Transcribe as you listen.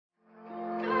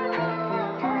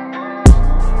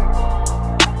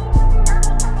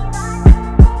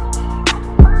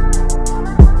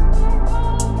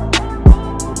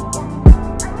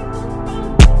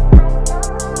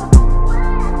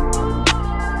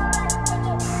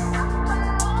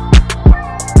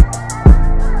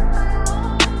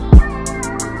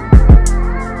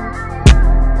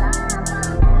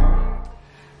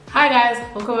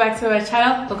my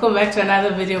channel. Welcome back to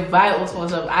another video by All Small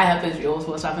Stuff. I have been All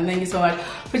Small Stuff, and thank you so much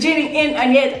for tuning in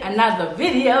on yet another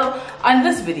video. On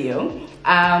this video,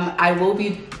 I will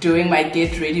be doing my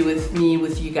get ready with me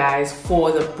with you guys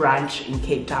for the brunch in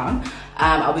Cape Town.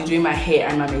 I'll be doing my hair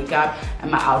and my makeup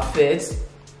and my outfits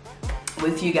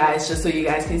with you guys, just so you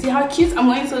guys can see how cute I'm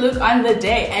going to look on the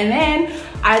day. And then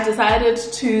I decided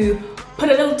to put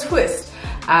a little twist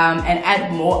and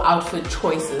add more outfit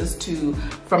choices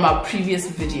from our previous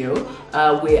video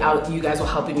where you guys were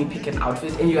helping me pick an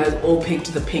outfit, and you guys all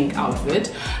picked the pink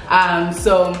outfit.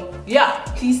 So yeah,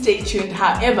 please stay tuned.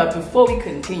 However, before we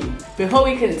continue,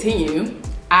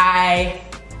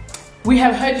 we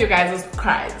have heard you guys'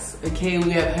 cries. Okay, we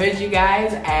have heard you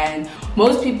guys, and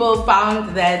most people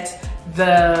found that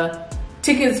the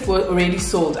tickets were already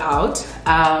sold out.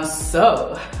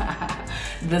 So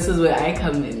this is where I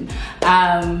come in.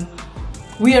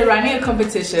 We are running a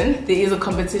competition. There is a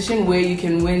competition where you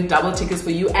can win double tickets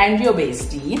for you and your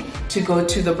bestie to go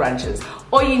to the brunches.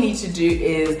 All you need to do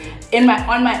is on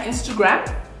my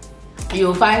Instagram,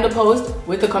 you'll find a post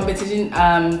with the competition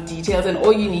details, and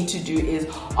all you need to do is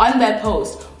on that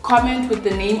post comment with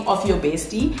the name of your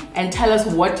bestie and tell us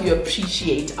what you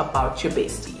appreciate about your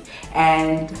bestie,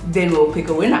 and then we'll pick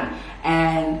a winner.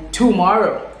 And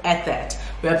tomorrow at that,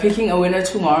 we are picking a winner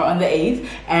tomorrow on the 8th,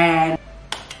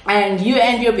 and you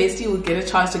and your bestie will get a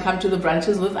chance to come to the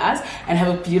brunches with us and have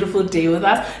a beautiful day with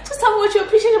us. Just tell me what you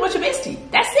appreciate about your bestie.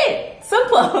 That's it.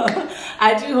 Simple.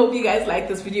 I do hope you guys like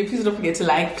this video. Please don't forget to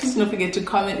like, please don't forget to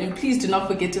comment, and please do not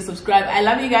forget to subscribe. I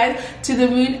love you guys. To the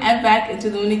moon and back, and to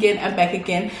the moon again and back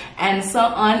again, and so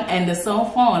on and so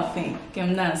forth.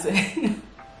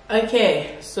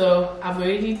 Okay, so I've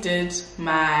already did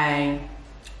my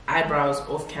eyebrows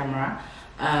off camera.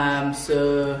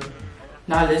 So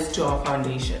now let's do our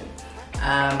foundation.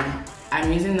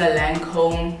 I'm using the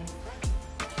Lancome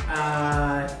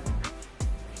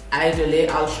Idole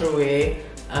Ultra Wear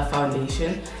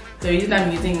foundation. The reason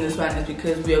I'm using this one is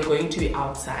because we are going to be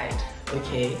outside,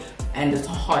 okay, and it's a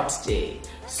hot day,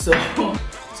 so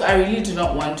I really do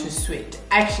not want to sweat.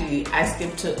 Actually, I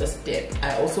skipped a step.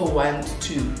 I also want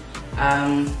to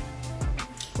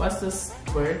what's this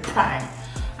word? Prime.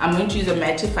 I'm going to use a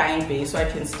mattifying base so I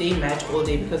can stay matte all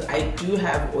day, because I do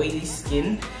have oily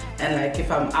skin, and like if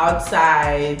I'm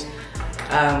outside,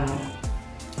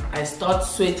 I start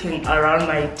sweating around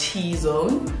my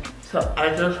T-zone, so I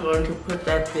just want to put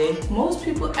that there. Most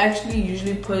people actually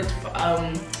usually put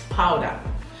powder.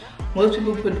 Most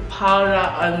people put powder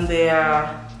on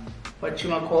their,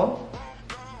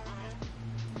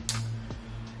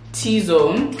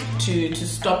 T-zone to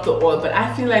stop the oil, but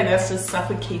I feel like that's just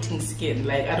suffocating skin.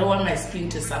 Like, I don't want my skin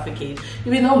to suffocate,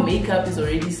 even though makeup is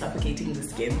already suffocating the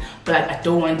skin, but like, I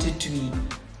don't want it to be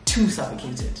too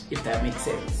suffocated, if that makes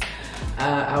sense.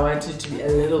 I want it to be a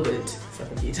little bit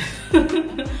suffocated,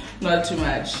 not too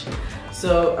much.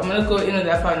 So I'm gonna go in with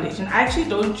that foundation. I actually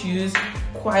don't use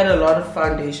quite a lot of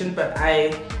foundation, but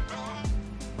I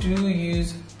do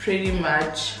use pretty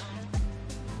much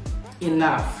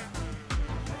enough,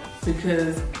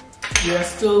 because we are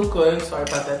still going, sorry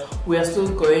about that, we are still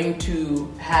going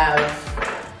to have,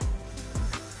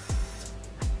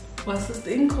 what's this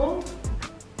thing called?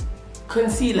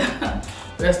 Concealer.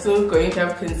 We're still going to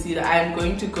have concealer. I'm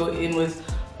going to go in with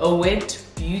a wet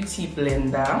beauty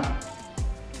blender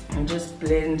and just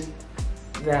blend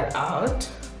that out.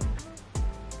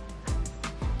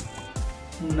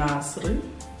 Nicely.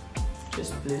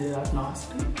 Just blend it out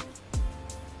nicely.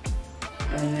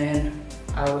 And then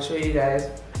I will show you guys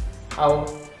how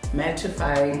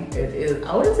mattifying it is.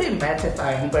 I wouldn't say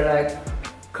mattifying, but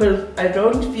like, cause I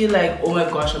don't feel like, oh my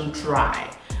gosh, I'm dry,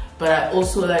 but I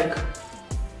also like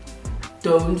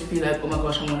don't feel like, oh my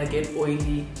gosh, I'm gonna get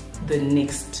oily the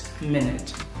next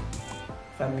minute.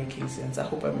 If I'm making sense. I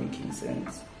hope I'm making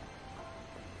sense.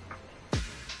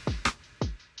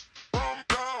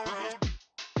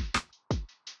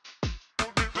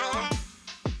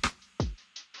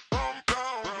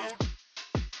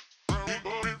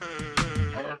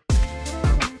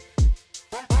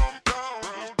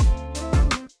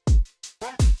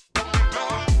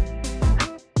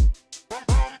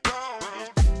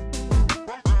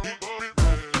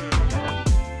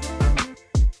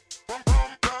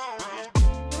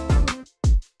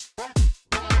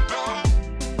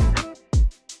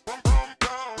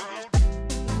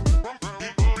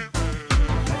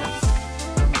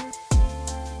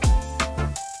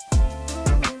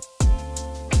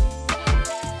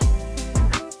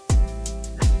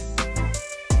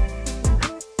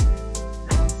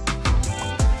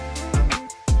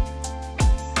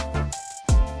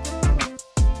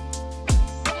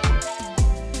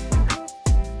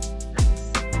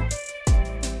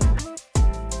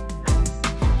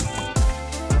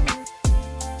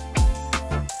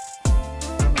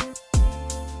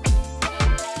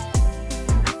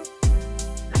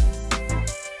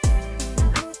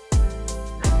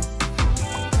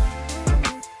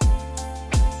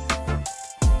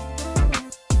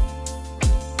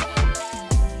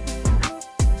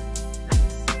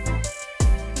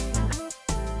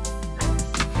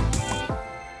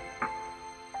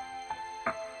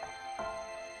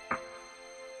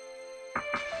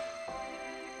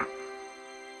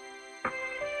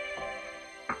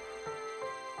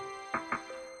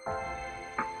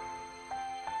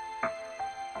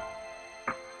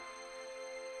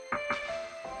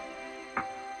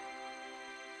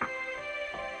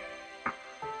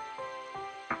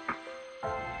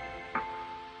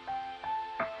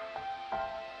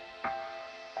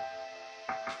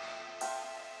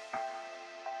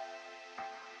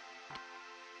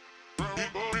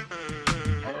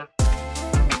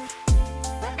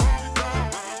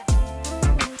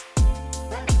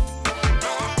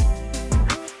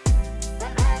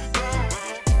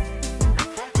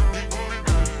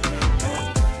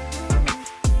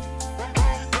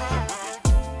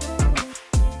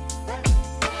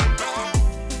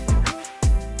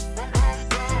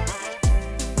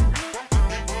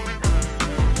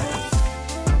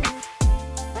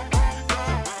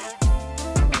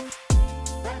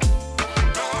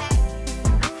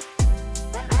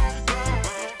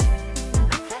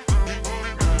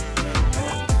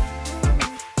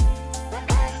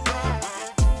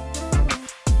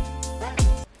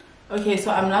 Okay,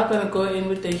 so I'm now gonna go in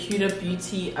with the Huda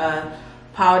Beauty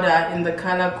powder in the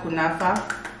color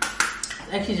Kunafa.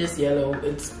 It's actually just yellow,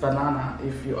 it's banana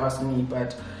if you ask me,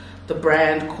 but the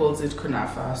brand calls it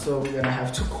Kunafa, so we're gonna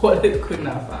have to call it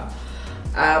Kunafa.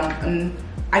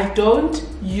 I don't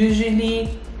usually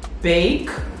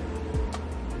bake.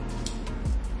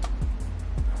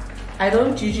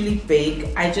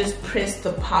 I just press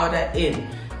the powder in,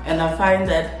 and I find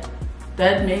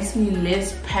that makes me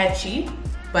less patchy,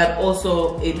 but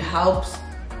also it helps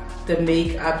the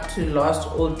makeup to last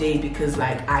all day because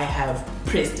like I have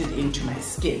pressed it into my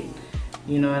skin.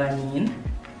 You know what I mean?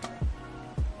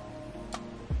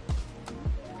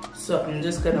 So I'm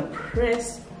just gonna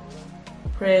press,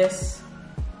 press,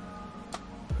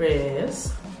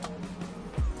 press,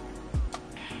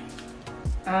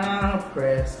 and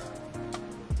press,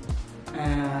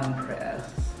 and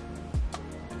press.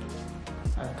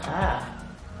 Okay.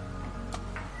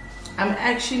 I'm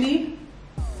actually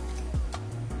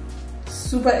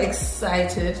super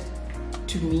excited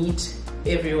to meet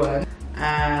everyone,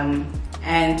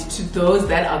 and to those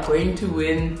that are going to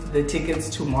win the tickets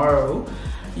tomorrow,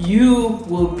 you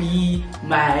will be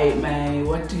my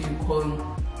what do you call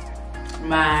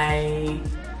my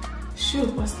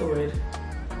what's the word?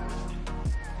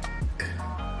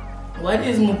 What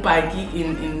is mupagi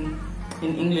in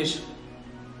English?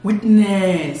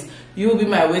 Witness. You will be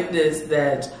my witness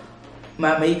that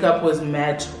my makeup was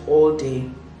matte all day,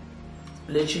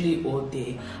 literally all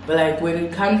day. But like when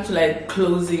it comes to like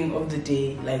closing of the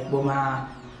day, like Boma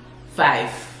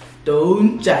 5,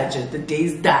 don't judge it. The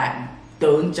day's done.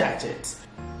 Don't judge it.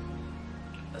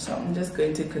 So I'm just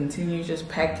going to continue just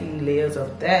packing layers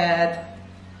of that.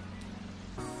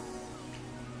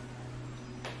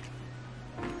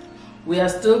 We are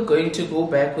still going to go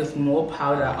back with more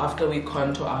powder after we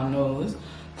contour our nose.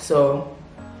 So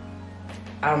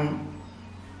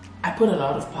I put a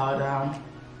lot of powder,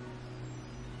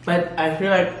 but I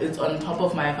feel like it's on top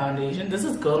of my foundation. This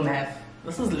is girl math.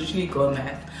 This is literally girl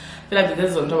math. I feel like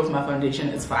because it's on top of my foundation,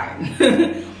 it's fine.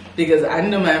 Because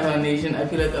under my foundation, I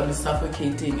feel like I'm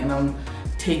suffocating and I'm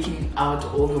taking out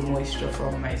all the moisture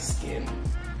from my skin.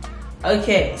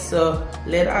 Okay, so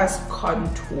let us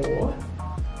contour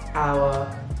our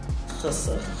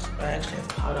gezicht. I actually have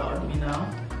powder on me now.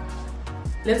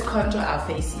 Let's contour our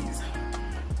faces.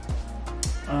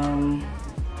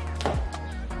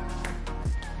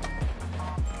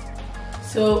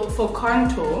 So for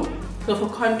contour,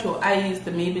 I use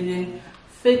the Maybelline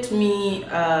Fit Me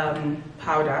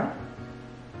powder.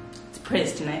 It's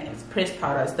pressed, it's pressed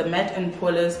powder. It's the Matte and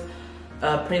Poreless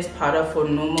pressed powder for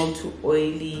normal to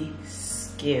oily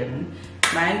skin.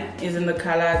 Mine is in the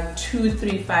color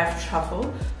 235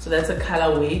 Truffle, so that's a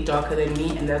color way darker than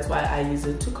me, and that's why I use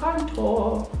it to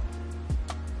contour.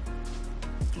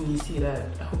 And you see that?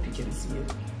 I hope you can see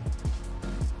it.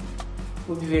 It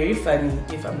would be very funny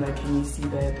if I'm like, can you see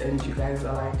that? And you guys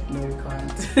are like, no, we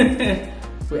can't.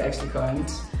 We actually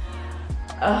can't.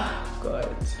 Oh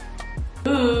God.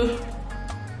 Ooh,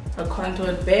 a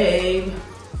contoured babe.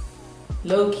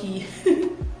 Low key.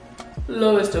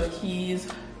 Lowest of keys.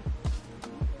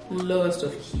 Lowest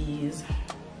of keys.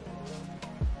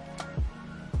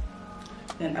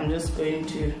 Then I'm just going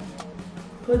to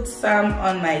put some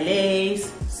on my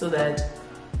lace so that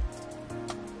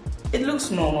it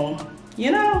looks normal.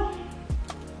 You know,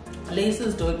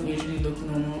 laces don't usually look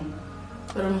normal,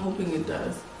 but I'm hoping it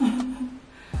does. I'm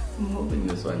hoping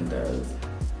this one does.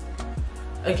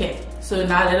 Okay, so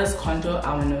now let us contour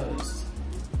our nose,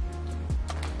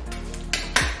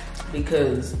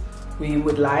 because we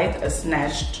would like a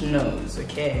snatched nose.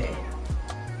 Okay,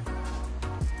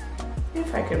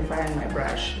 if I can find my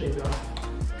brush, there we go.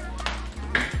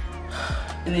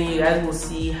 And then you guys will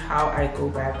see how I go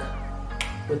back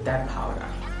with that powder.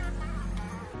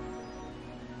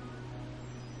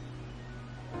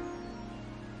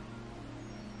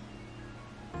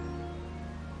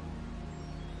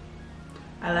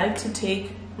 I like to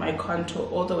take my contour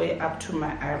all the way up to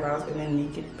my eyebrows and then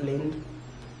make it blend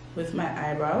with my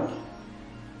eyebrow.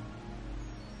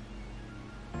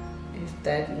 If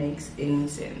that makes any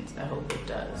sense, I hope it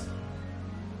does.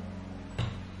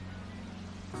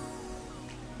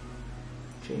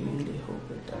 Genuinely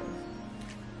hope it does.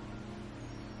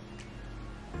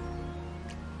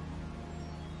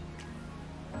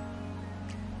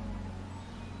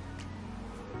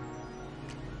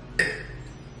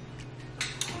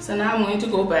 So now I'm going to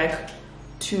go back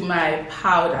to my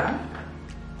powder.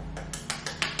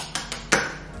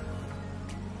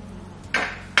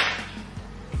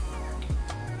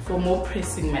 For more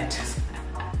pressing matters.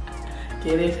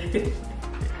 Get it?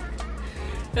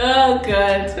 Oh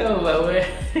God, oh my word.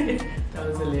 That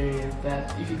was hilarious. like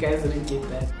that, if you guys didn't get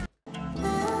that.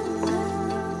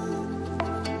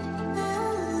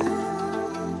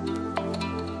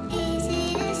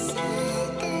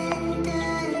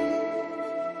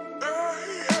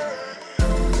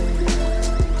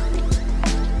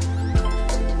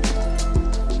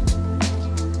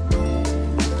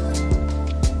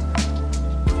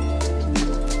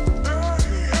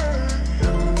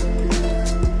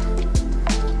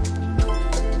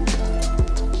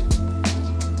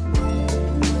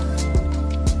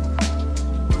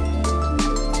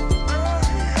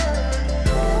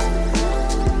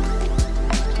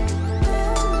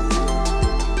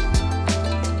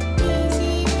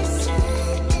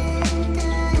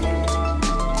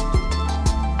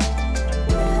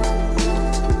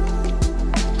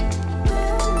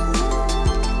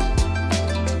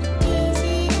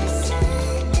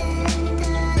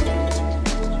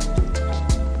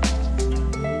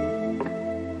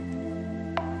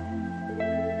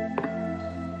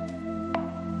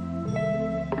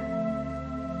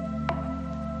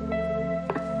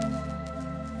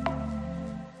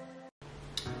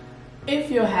 If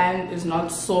your hand is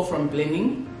not sore from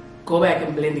blending, go back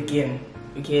and blend again.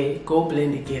 Okay, go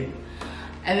blend again.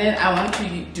 And then I want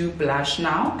to do blush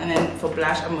now. And then for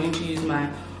blush, I'm going to use my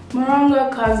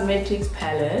Moronga Cosmetics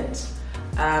palette.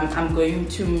 I'm going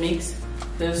to mix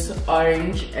this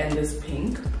orange and this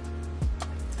pink.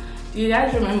 Do you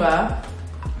guys remember,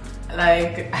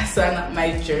 like,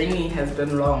 my journey has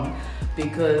been long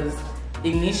because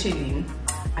initially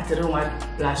I didn't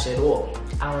want blush at all.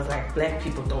 I was like, black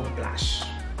people don't blush.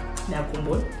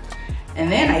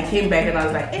 And then I came back and I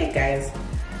was like, hey guys,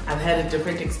 I've had a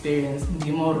different experience.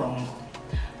 Ndimo wrong.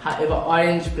 However,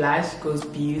 orange blush goes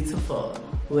beautiful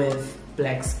with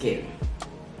black skin.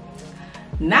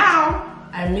 Now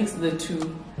I mix the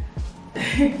two.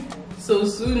 So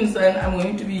soon, son, I'm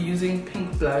going to be using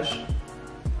pink blush.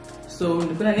 So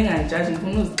I'm judging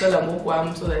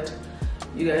so that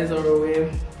you guys are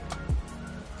aware.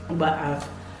 But I've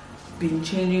been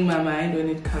changing my mind when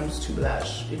it comes to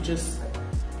blush. It just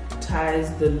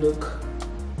ties the look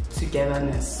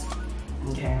togetherness.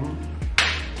 Okay.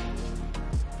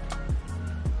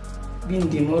 Been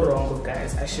demo wrong,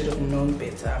 guys. I should have known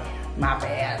better. My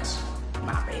bad.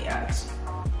 My bad.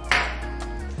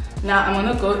 Now I'm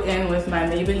gonna go in with my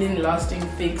Maybelline Lasting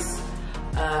Fix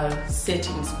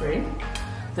setting spray.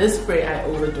 This spray I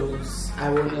overdose. I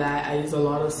won't lie, I use a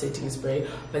lot of setting spray,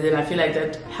 but then I feel like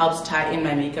that helps tie in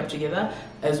my makeup together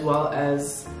as well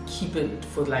as keep it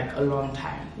for like a long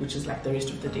time, which is like the rest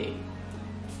of the day.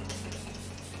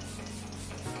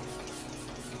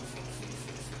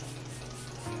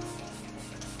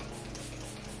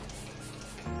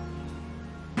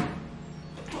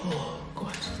 Oh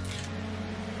God.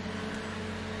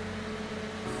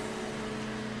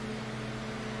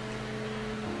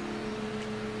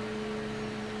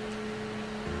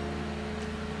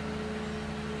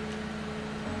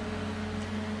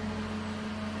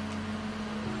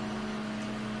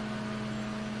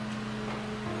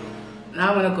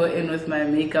 Now I'm gonna go in with my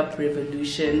Makeup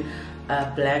Revolution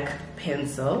black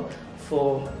pencil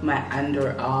for my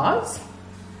under eyes,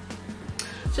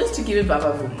 just to give it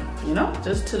baba boom, you know,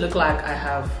 just to look like I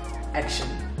have action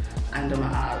under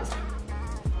my eyes.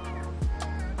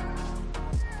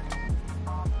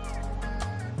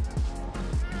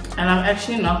 And I'm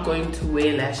actually not going to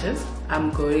wear lashes. I'm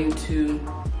going to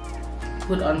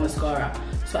put on mascara.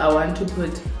 So I want to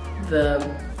put the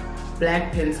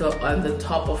black pencil on the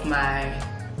top of my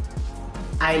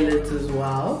eyelids as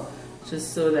well,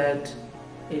 just so that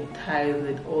it ties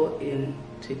it all in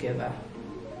together.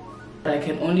 But I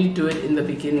can only do it in the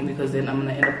beginning because then I'm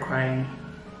gonna end up crying.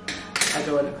 I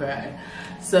don't want to cry.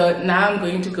 So now I'm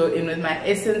going to go in with my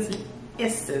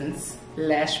Essence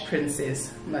Lash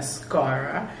Princess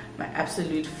mascara, my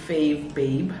absolute fave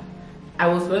babe. I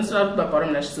was going to start with my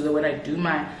bottom lashes so that when I do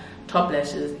my top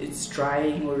lashes, it's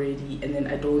drying already and then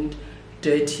I don't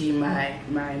dirty my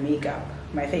makeup,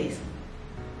 my face.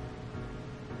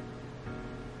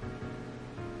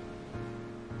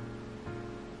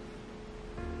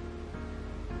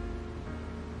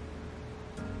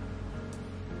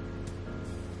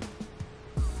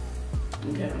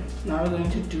 Okay, now we're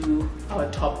going to do our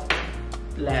top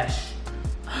lash.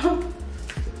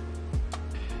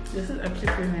 This is actually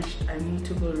finished. I need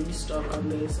to go restock on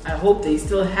this. I hope they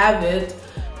still have it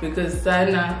because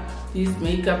Sana, these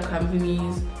makeup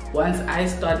companies, once I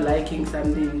start liking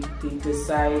something, they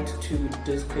decide to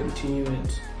discontinue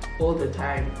it all the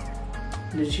time.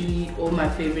 Literally all my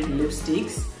favorite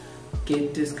lipsticks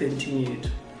get discontinued.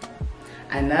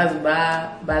 And that's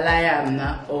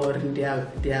balayamna or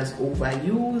there's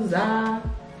overuser.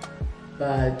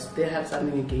 but they have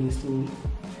something against me.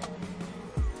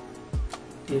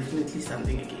 Definitely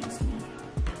something against me.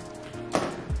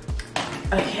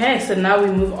 Okay, so now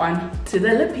we move on to the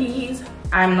lippies.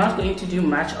 I'm not going to do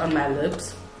much on my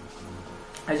lips.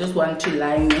 I just want to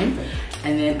line them,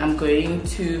 and then I'm going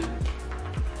to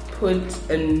put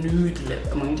a nude lip.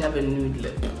 I'm going to have a nude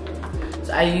lip.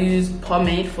 So I use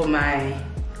pomade for my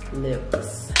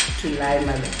lips to line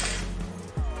my lips.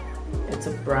 It's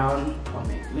a brown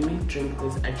pomade. Let me drink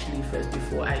this actually first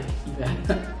before I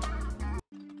even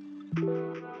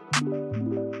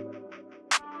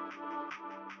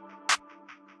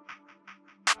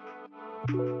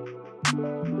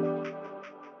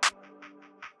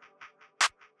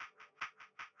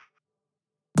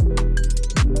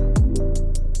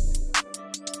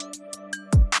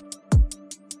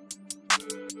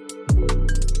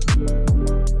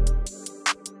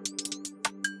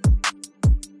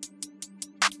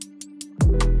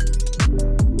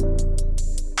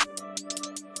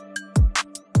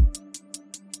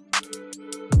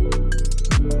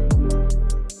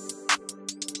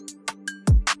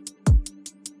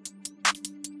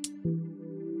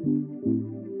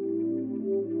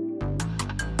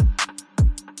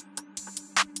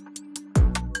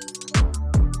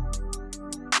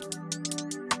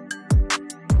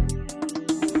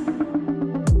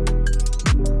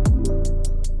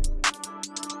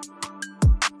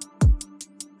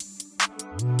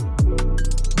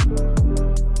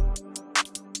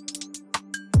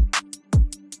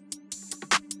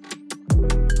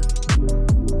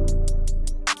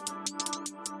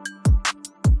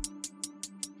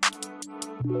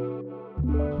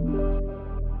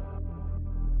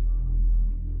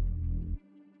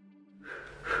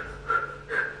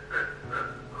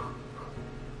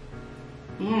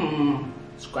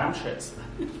scrumptious.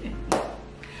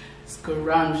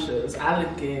 Scrumptious. I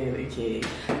look good, okay.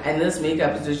 And this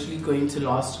makeup is literally going to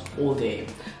last all day.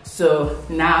 So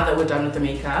now that we're done with the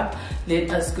makeup,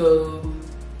 let us go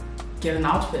get an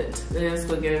outfit. Let's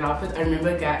go get an outfit. I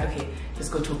remember, guys, okay, let's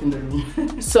go talk in the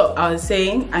room. So I was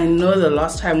saying, I know the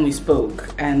last time we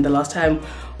spoke and the last time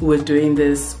we were doing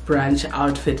this brunch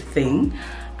outfit thing,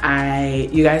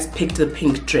 you guys picked the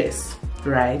pink dress,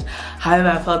 right? However,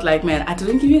 I felt like, man, I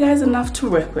didn't give you guys enough to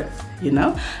work with, you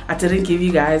know? I didn't give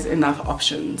you guys enough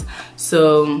options.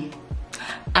 So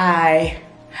I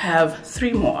have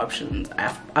 3 more options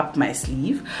up my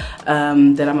sleeve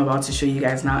that I'm about to show you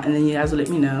guys now, and then you guys will let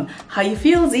me know how you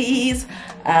feel these.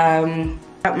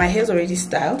 My hair's already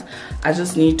styled. I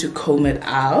just need to comb it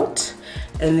out,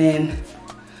 and then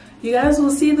you guys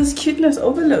will see this cuteness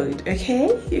overload. Okay,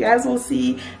 you guys will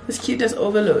see this cuteness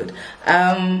overload.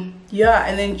 Yeah,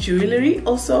 and then jewelry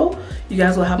also, you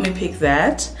guys will help me pick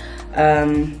that.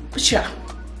 But yeah,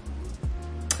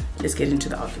 let's get into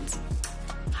the outfits.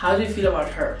 How do you feel about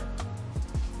her?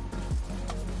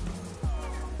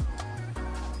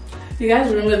 You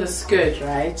guys remember the skirt,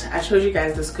 right? I showed you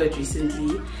guys the skirt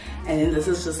recently, and then this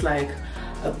is just like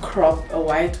a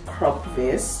white crop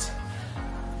vest.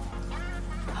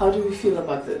 How do we feel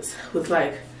about this? With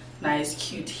like nice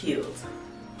cute heels.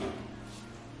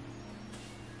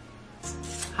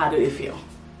 How do you feel?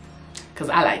 Because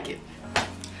I like it.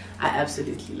 I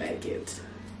absolutely like it.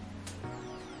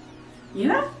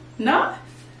 Yeah? No?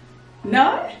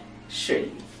 No?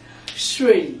 Surely.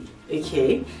 Surely.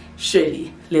 Okay?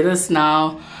 Surely. Let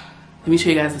me show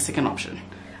you guys the second option.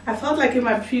 I felt like in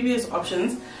my previous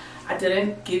options, I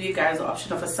didn't give you guys the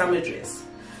option of a summer dress.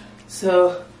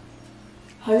 So,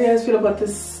 how do you guys feel about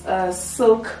this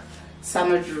silk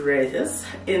summer dress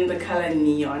in the color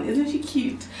neon? Isn't she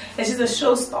cute? And she's a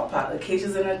showstopper, okay?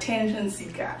 She's an attention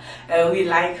seeker, and we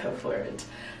like her for it.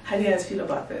 How do you guys feel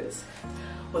about this?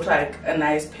 With like a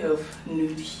nice pair of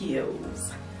nude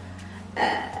heels.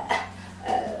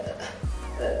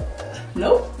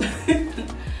 Nope.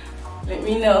 Let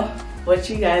me know what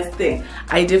you guys think.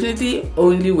 I definitely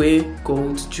only wear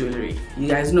gold jewelry. You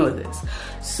guys know this.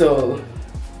 So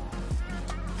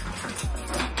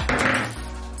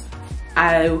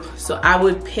I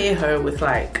would pair her with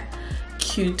like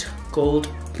cute gold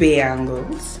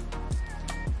bangles.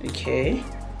 Okay.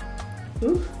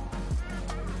 Ooh.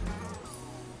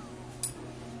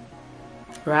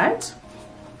 Right?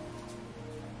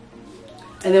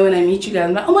 And then when I meet you guys,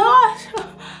 I'm like, oh my gosh,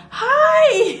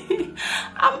 hi,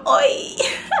 I'm Oi.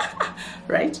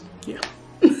 Right? Yeah.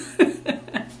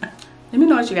 Let me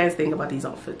know what you guys think about these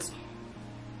outfits.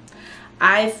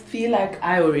 I feel like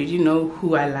I already know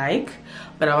who I like,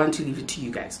 but I want to leave it to you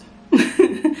guys.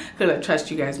 Because I trust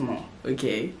you guys more,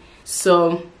 okay?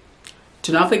 So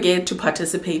do not forget to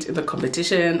participate in the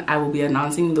competition. I will be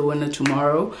announcing the winner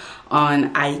tomorrow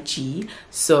on IG,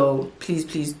 so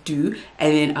please do.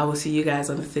 And then I will see you guys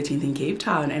on the 13th in Cape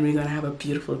Town, and we're gonna have a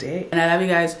beautiful day. And I love you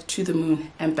guys to the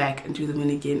moon and back, and to the moon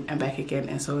again and back again,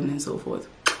 and so on and so forth.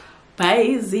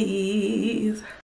 Bye, Z's.